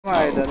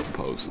Idol.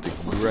 Post the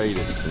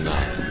greatest knot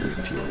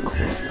with your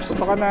corpse.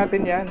 Sutukan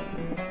natin yan.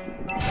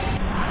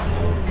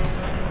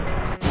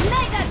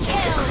 Mega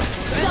kill!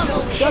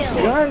 Double kill!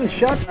 Shotgun!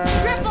 Shot!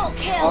 Triple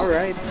kill!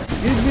 Alright.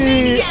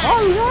 Easy!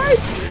 Alright!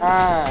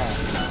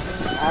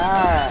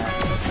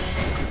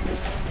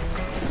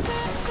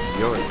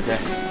 You're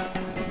dead.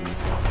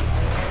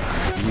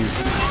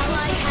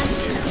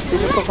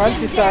 Sinutukan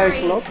si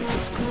Cyclops.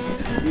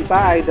 Di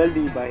ba, Idol?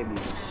 Di ba?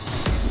 Hindi.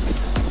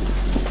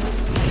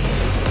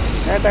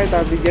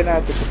 Ito, bigyan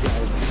natin sa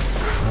Idol.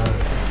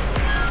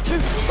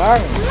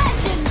 Bang!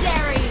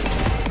 Legendary!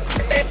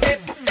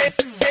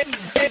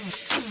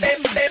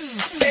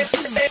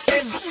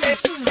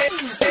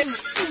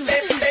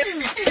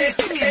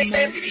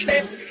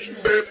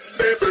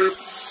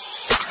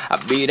 I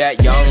be that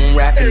young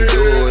rapping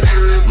dude,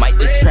 might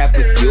just trap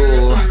with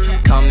you.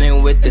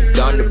 Coming with the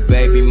thunder,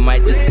 baby,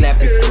 might just clap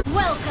it.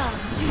 Welcome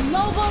to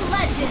Mobile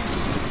Legends!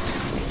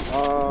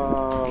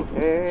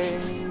 Okay.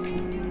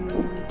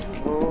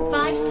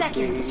 5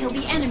 seconds till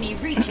the enemy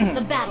reaches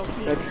the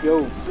battlefield. Let's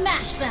go.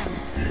 Smash them!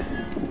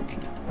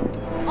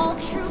 All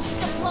troops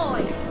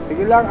deployed!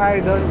 Sige lang,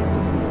 Idol.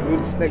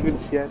 Goods na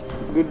goods yan.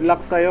 Good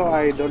luck sa'yo,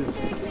 Idol.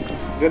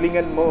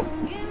 Galingan mo.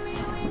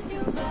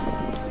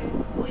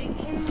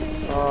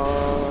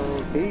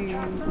 Okay.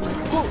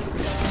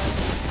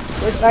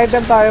 First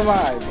item tayo,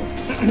 mga Idol.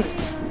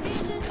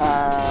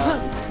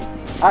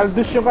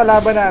 Aldous yung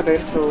kalaban natin,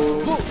 so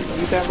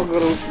hindi tayo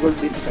mag-rose gold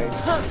this time.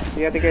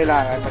 Hindi natin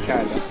kailangan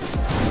masyado.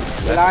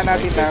 Kailangan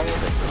natin ng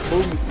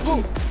moves.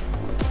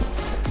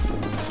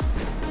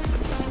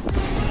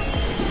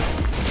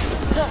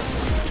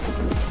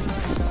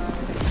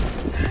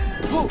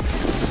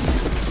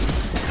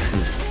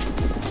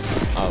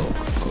 I'll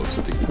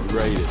post the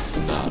greatest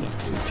knot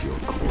with your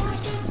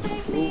corpse.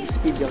 Move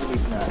speed yung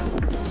lead natin.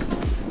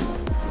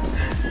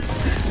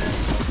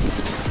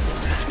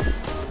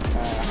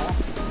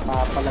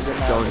 Papalagan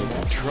natin. Don't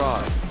even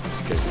try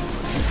escaping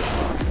my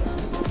side.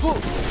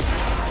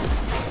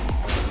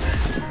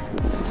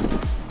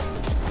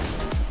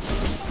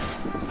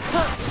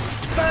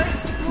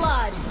 First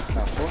blood!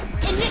 Ako.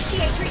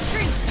 Initiate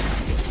retreat!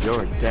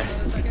 Your death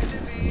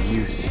is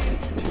music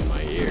to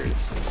my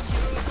ears.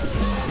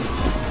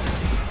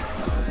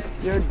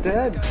 You're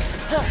dead.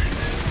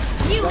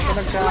 You Diyan ka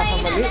have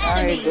slain nagkakamali, an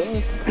enemy! Idol.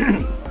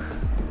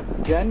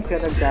 Diyan ka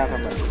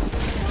nagkakamali.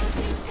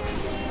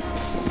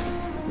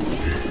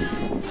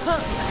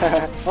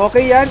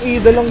 Okay yan,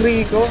 idolong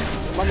Rico.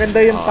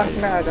 Maganda yung tank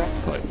na ano.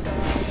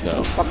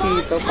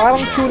 Paquito.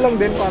 Parang chew lang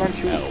din, parang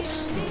chew.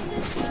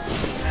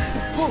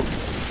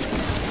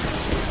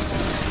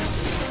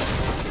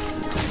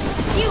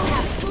 You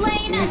have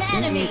slain an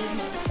enemy!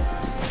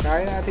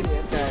 Kaya natin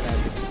yan, kaya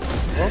natin.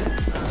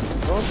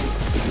 Oh.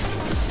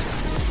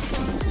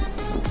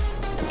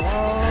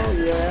 Oh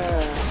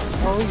yeah.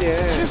 Oh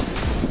yeah.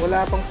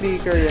 Wala pang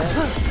flicker yan.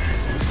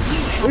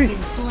 You have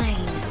been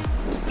slain.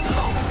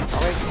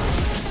 Okay.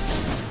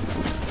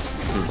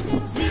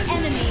 The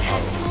enemy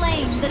has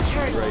slain the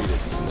turtle.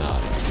 Greatest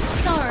knot.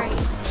 Sorry.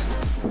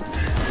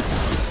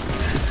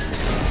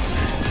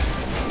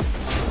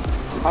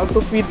 How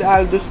to feed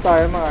Aldous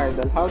tayo, mga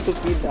Idol. How to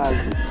feed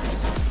Aldous.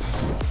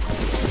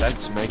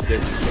 Let's make this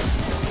quick.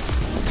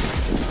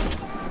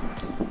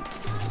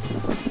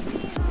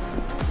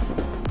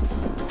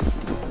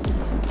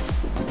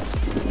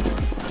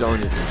 Don't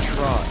even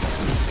try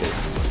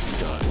escaping my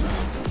side.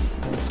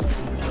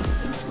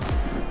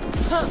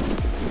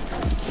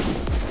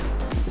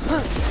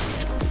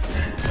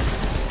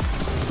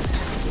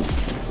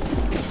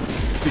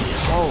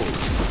 Behold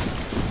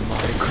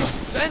my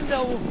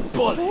crescendo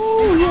bullet.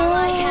 An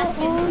ally has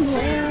been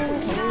slain.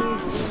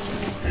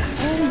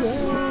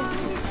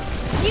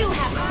 You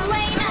have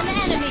slain an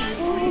enemy.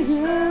 An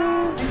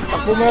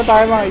Takbo muna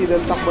tayo, mga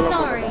Idol. Takbo lang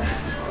po. Sorry.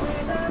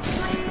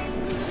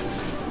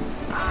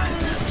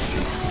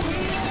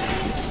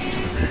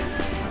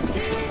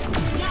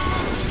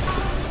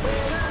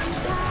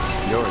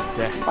 You're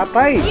dead.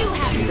 Patay! You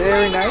have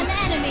Very slain an nice.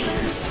 enemy.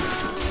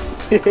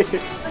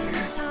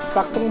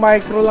 Saktong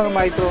micro lang,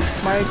 micro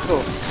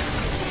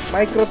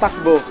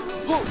takbo.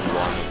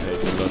 Wanna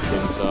take a look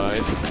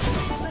inside?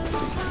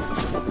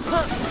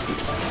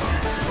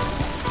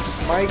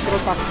 Micro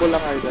takbo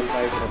lang, Idol.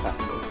 Micro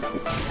takbo.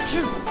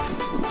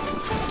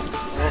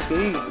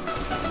 Okay.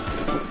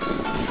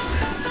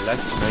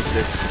 Let's make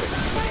this quick.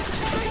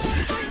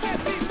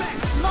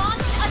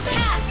 Launch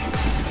attack.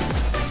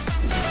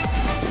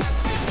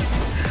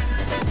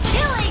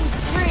 Killing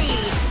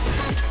spree.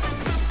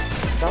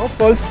 Ako,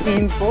 false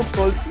info.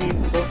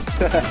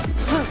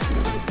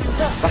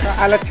 Baka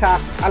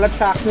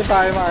alat-chak nyo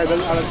tayo, mga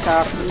Idol.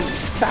 Alat-chak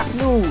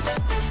nyo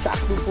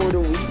for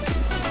the win.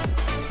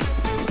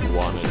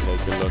 Wanna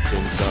take a look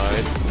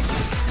inside?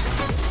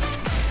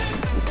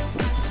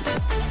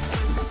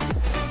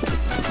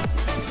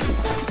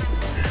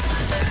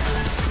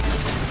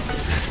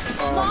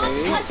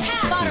 Launch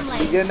attack. Bottom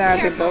lane. Bigyan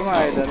natin to,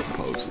 mga Idol.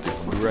 Post the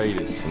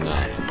greatest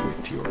knot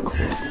with your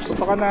corpse.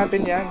 Tutukan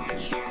natin yan.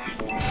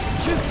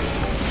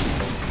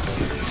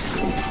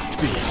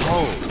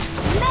 Behold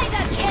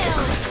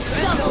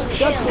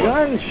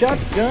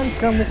Shotgun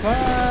sa mukha.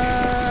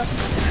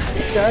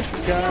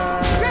 Shotgun.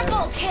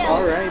 Triple kill.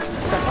 Alright.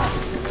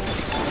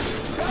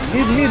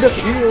 Give me the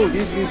kill.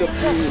 Give me the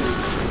kill.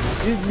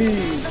 Give me.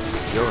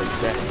 You're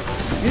dead.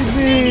 Give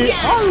me.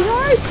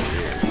 Alright.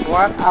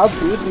 What a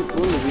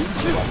beautiful win.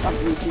 What a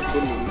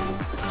beautiful win.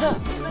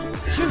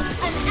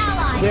 An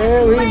ally has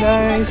Very slain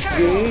nice the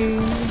turtle.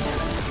 game.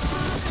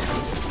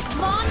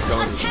 Launch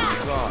Don't even attack.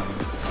 try.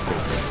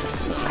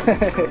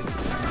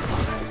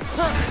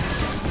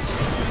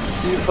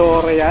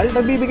 Tutorial.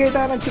 Nagbibigay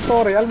tayo ng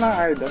tutorial, mga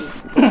idol.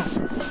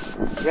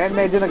 Yan,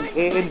 medyo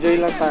nag-e-enjoy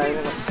lang tayo.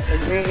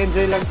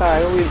 Nag-e-enjoy lang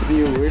tayo with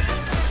viewers.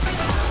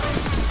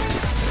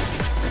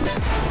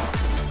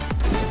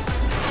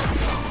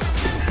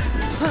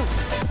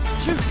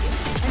 An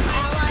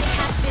ally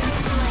has been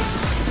slain.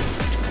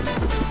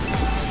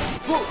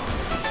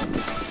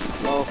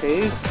 Okay.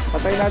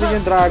 Patayin natin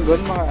yung dragon,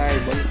 mga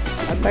idol.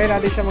 Antayin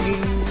natin siya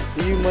maging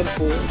human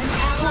po. An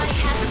ally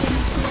has been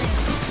slain.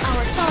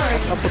 Our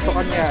turret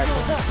Naputokan niya.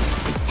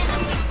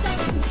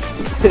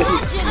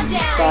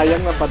 legendary.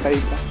 Sayang napatay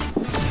ka.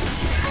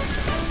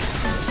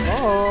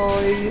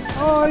 Oy!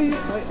 Oy!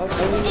 Oy! Oy!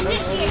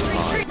 Initiate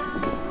retreat.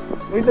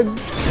 Uy!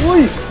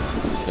 Uy!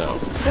 So,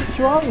 What's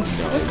wrong?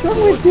 no What's wrong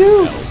one with you?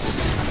 else.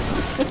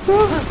 What's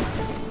wrong?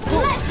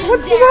 What's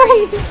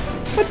Legendary. wrong?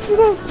 What's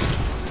wrong?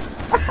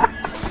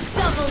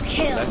 Double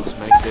kill. Let's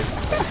make this.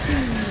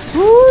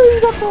 Uy!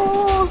 Nako!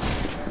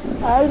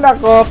 Ay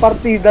nako!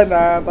 Partida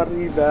na!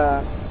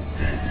 Partida!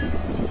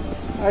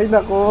 Ay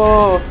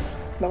nako!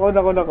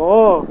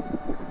 Nako!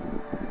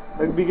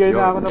 Nagbigay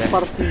na ako ng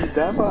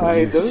partida, mga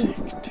idol. Music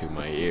to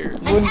my ears.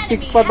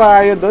 Muntik pa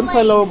tayo doon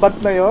sa lobat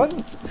na yon.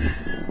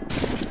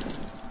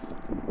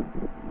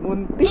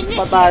 Muntik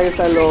pa tayo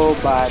sa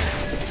lobat.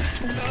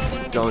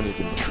 Don't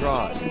even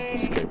try to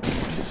escape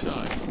my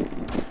sight.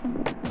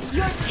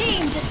 Your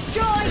team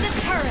destroyed the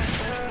turret.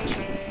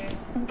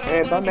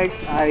 Eto,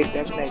 next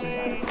item.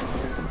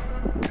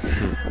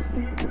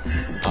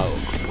 I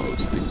will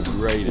propose the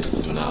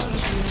greatest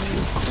knowledge to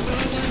your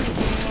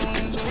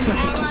An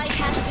ally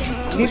has been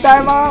Hindi slain.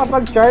 tayo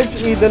makakapag-charge,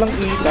 idol ang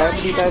e-time.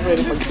 Hindi tayo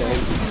pwede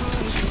mag-charge.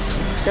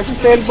 Kasi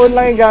cellphone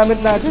lang yung gamit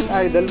natin,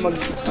 idol,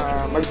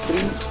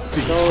 mag-stream.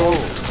 So,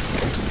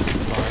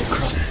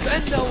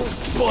 crescendo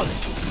bullet.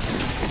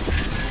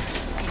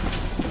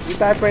 hindi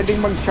tayo pwedeng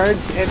mag-charge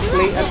and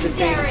play at the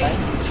same Legendary.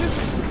 time.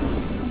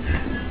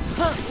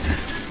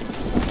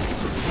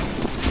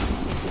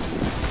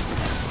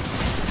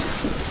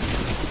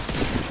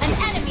 An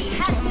enemy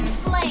has been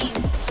slain.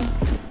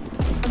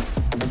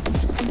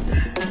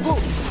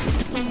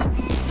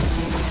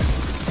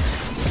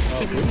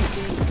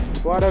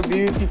 What a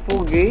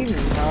beautiful game,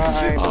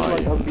 idol.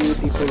 What a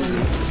beautiful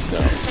game. So,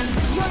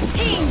 Your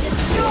team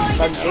destroyed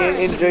the turret.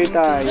 Mag-enjoy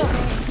tayo.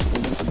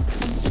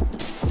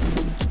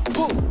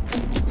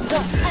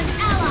 An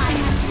ally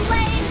has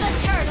slain the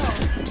turtle.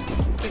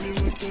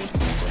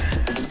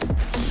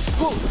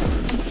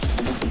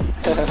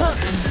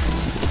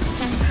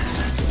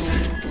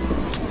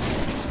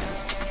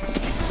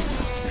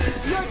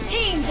 Your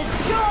team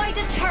destroyed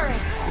a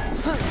turret.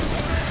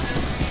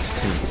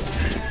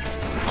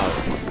 I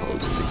will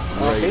propose the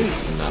Okay,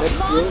 greatest let's knowledge.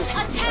 go. Launch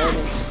attack.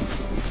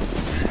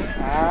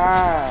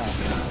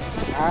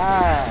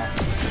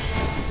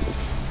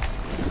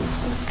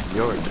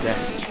 Your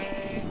death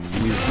is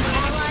music.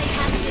 Ally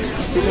has been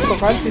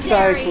Pinutukan si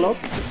legendary.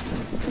 Cyclops.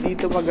 Di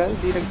tumagal,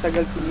 di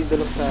nagtagal si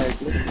idol of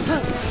Cyclops.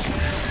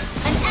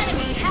 An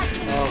enemy has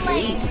been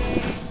slain.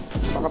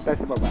 Makapla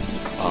sa baba.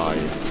 I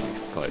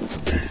fight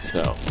for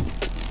myself.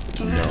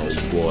 No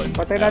one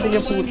Patay natin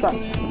yung pusa.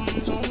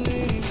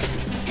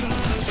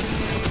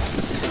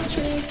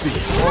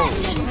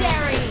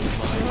 Legendary.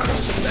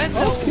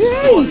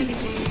 Okay!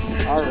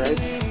 Alright.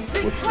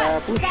 Push na,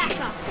 Request push.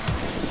 backup.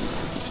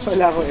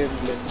 Wala akong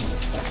emblem.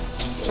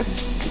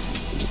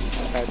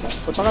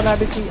 Punta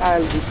natin si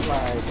Aldous,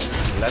 mga idol.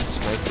 Let's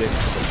make this.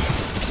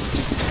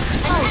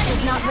 Ult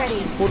is not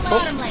ready.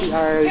 Putok Bottom si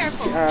lane.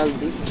 Careful.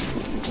 Aldous.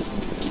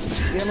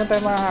 Hindi naman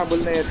tayo mahahabol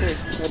na ito eh.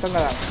 Ito na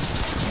lang.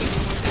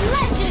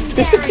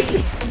 Legendary.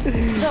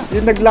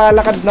 Yung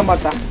naglalakad na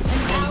mata. An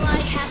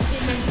ally has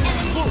been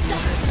enemy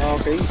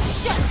Okay.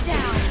 shut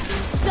down.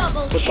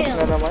 Double Putok kill.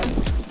 na naman.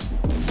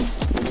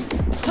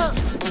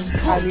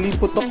 Unli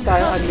putok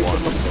tayo, unli Want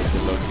to putok. take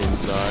a look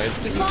inside?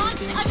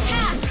 Launch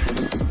attack.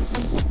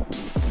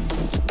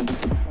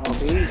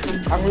 Okay.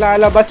 Ang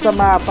lalabas sa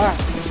mapa.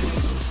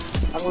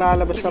 Ang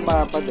lalabas sa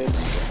mapa din.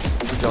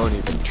 Don't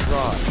even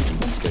try to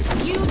escape.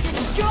 You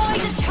destroy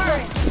the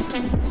turret.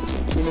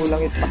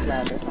 Pinulang yung stack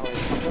natin. Okay.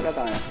 Ano na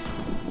tayo?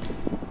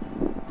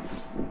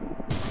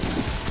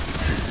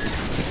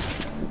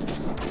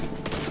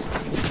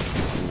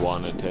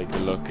 Wanna take a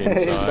look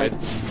inside?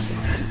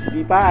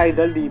 Di pa,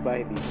 idol, di ba?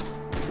 Hindi.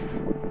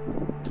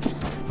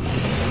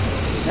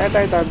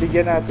 Ito,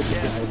 bigyan natin.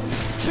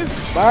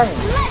 Bang!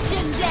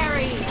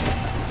 Legendary.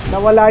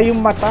 Nawala yung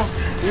mata.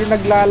 Yung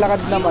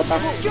naglalakad na mata.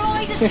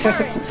 Destroy the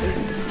turret.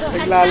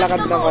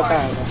 Naglalakad na mata.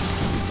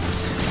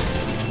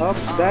 Hop,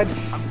 dodge.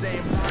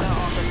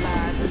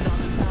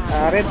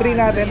 Red 3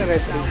 natin, Red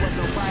 3.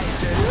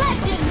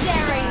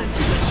 Legendary.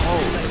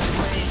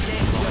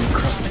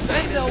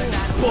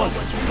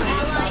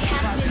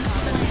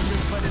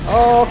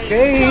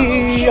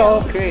 Okay,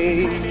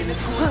 okay.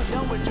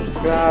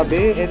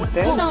 Grabe,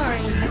 intense.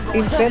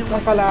 Intense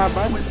ang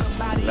kalaban.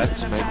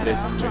 Let's make this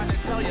trick.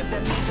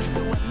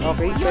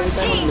 Okay, Your pwede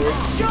tayo team mag-lure.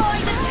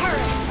 destroyed the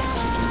turret.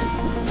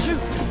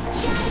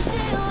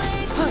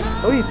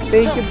 Uy,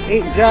 thank you,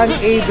 John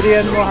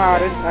Adrian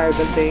Mohares,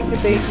 Idol. Thank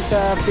you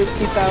sa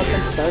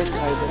 50,000 stars,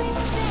 Idol.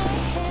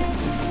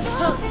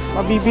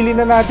 Mabibili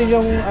na natin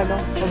yung,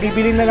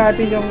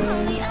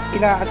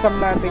 inaasam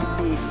natin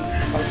PC.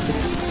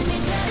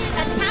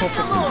 Attack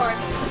the Lord.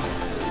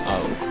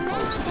 I'll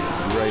post the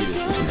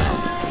greatest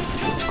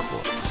knowledge with your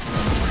corpse.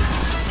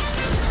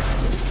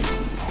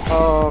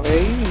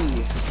 Okay.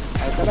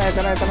 Ito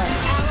na.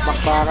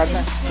 Bakbakan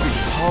na.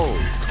 Behold,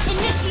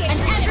 Initiate. An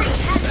enemy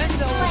has been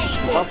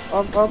slain.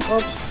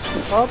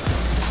 Up.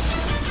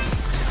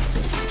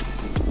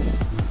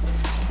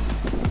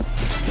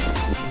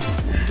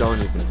 don't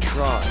even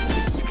try to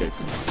escape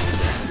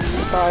myself.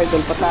 Ito,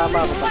 Idol. Patama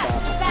ako.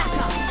 Request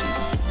backup.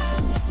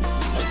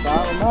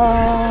 Patama.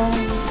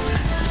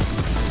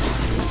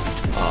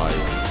 I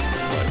am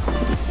like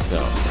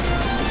myself.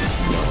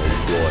 No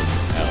one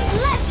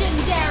else.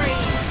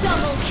 Legendary.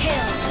 Double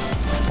kill.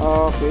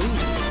 Okay.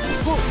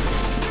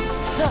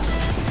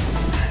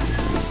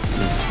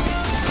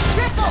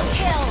 Triple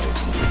kill.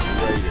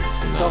 Greatest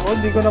Ako, knowledge.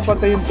 hindi ko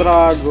napatay yung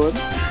dragon.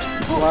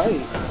 Why?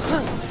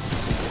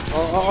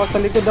 Oo, sa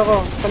likod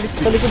ako.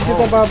 Sa likod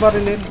kita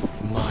babarilin.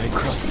 My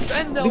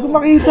crescendo. Hindi ko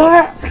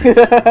makita!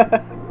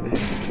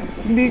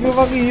 Hindi ko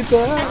makita.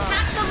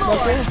 Attack the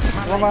Bakit?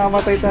 Lord.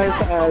 Mamamatay tayo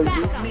sa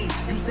Aldous.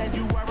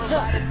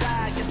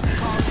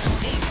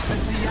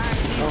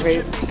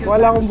 Okay,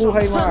 wala akong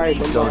buhay mga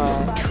idol. Don't Mga...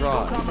 even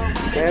try.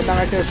 Kaya na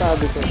nga siya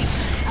sabi ko.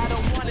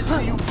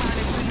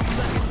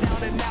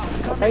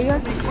 Patay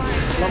yan.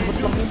 Lambot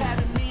lang yun.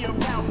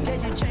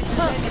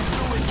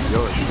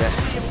 You're dead.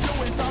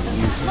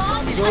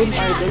 Zone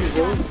idol,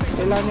 zone.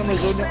 Kailangan nyo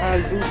ma-zone yung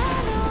Aldous.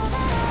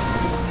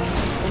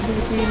 Ang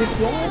pinipilit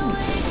yan.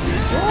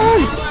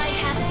 Ay! Ally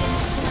has been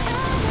slain.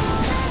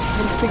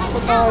 Muntik pa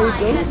tayo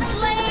Ally dyan. has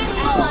slain.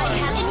 Ally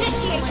has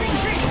initiate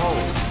retreat.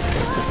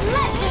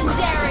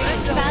 Legendary.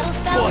 Battle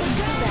spell.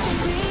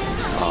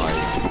 I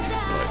like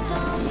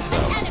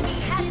myself. Enemy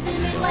has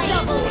been slain.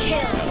 Double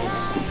kill.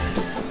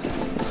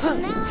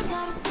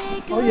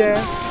 Oh yeah.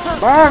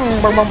 Bang!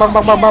 Bang, bang, bang,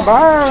 bang, bang, bang,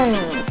 bang!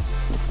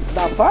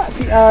 Tapa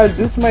si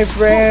Aldous, my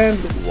friend.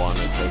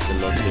 Wanna take a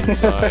look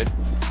inside?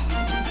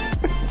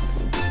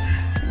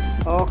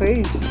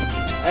 Okay.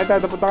 Eto,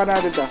 napunta ka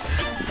natin to.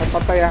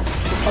 Pataya.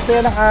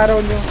 Pataya ng araw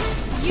nyo.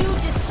 You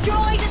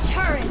destroy the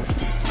turret.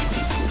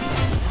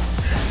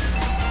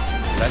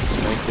 Let's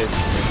make this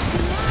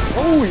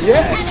Oh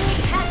yes! Enemy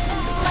has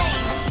been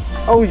slain.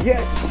 Oh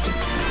yes!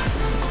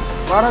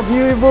 What a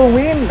beautiful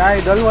win,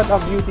 idol. What a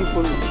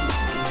beautiful win.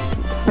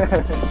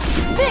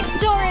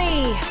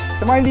 Victory.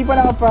 Sa mga hindi pa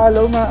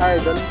naka-follow mga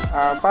idol,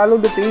 follow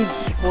the page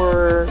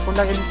for kung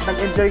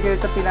nag-enjoy kayo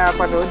sa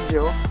pinapanood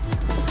nyo.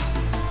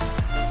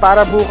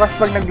 Para bukas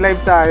pag nag-live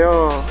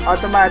tayo,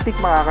 automatic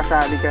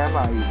makakasali ka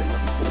mga idol.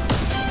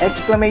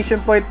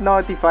 Exclamation point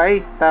notify,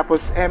 tapos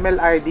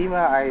MLID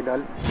mga idol.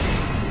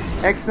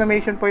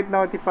 Exclamation point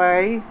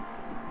notify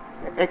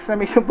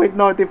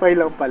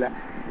lang pala.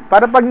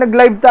 Para pag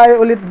nag-live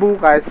tayo ulit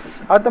bukas,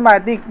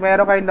 automatic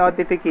meron kayong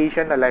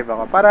notification na live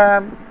ako.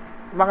 Para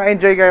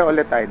maka-enjoy kayo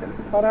ulit, idol.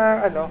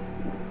 Para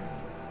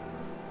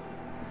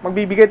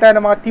magbibigay tayo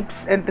ng mga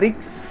tips and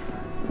tricks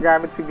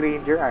gamit si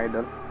Granger,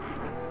 idol.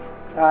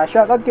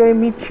 Shoutout kay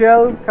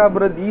Michelle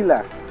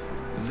Cabradilla.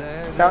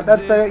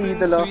 Shoutout sa'yo,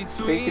 idolo.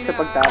 Thank you sa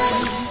pagtapos.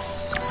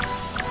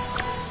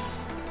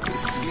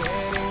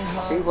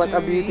 Okay, what a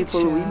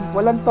beautiful win.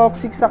 Walang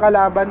toxic sa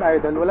kalaban,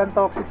 idol. Walang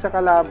toxic sa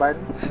kalaban.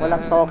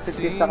 Walang toxic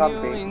din sa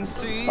campaign.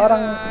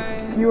 Parang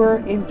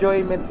pure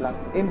enjoyment lang.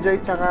 Enjoy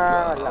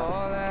tsaka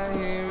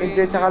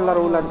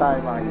laro lang tayo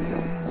mga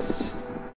idol.